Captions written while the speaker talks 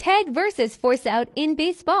Tag versus force out in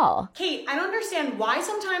baseball. Kate, I don't understand why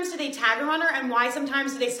sometimes do they tag a runner and why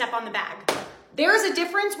sometimes do they step on the bag. There is a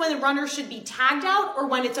difference when the runner should be tagged out or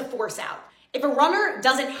when it's a force out. If a runner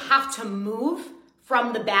doesn't have to move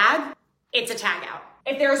from the bag, it's a tag out.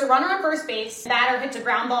 If there's a runner on first base, the batter hits a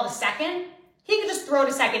ground ball to second, he can just throw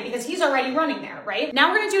to second because he's already running there, right? Now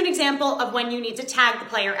we're gonna do an example of when you need to tag the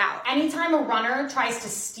player out. Anytime a runner tries to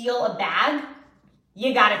steal a bag,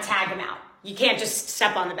 you gotta tag him out. You can't just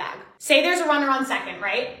step on the bag. Say there's a runner on second,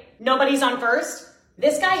 right? Nobody's on first.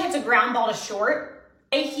 This guy hits a ground ball to short.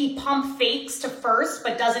 Say he pump fakes to first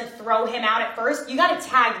but doesn't throw him out at first. You gotta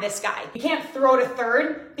tag this guy. You can't throw to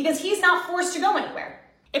third because he's not forced to go anywhere.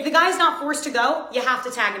 If the guy's not forced to go, you have to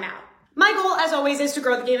tag him out. My goal, as always, is to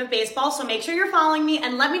grow the game of baseball, so make sure you're following me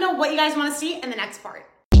and let me know what you guys want to see in the next part.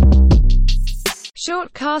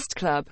 Short Cast Club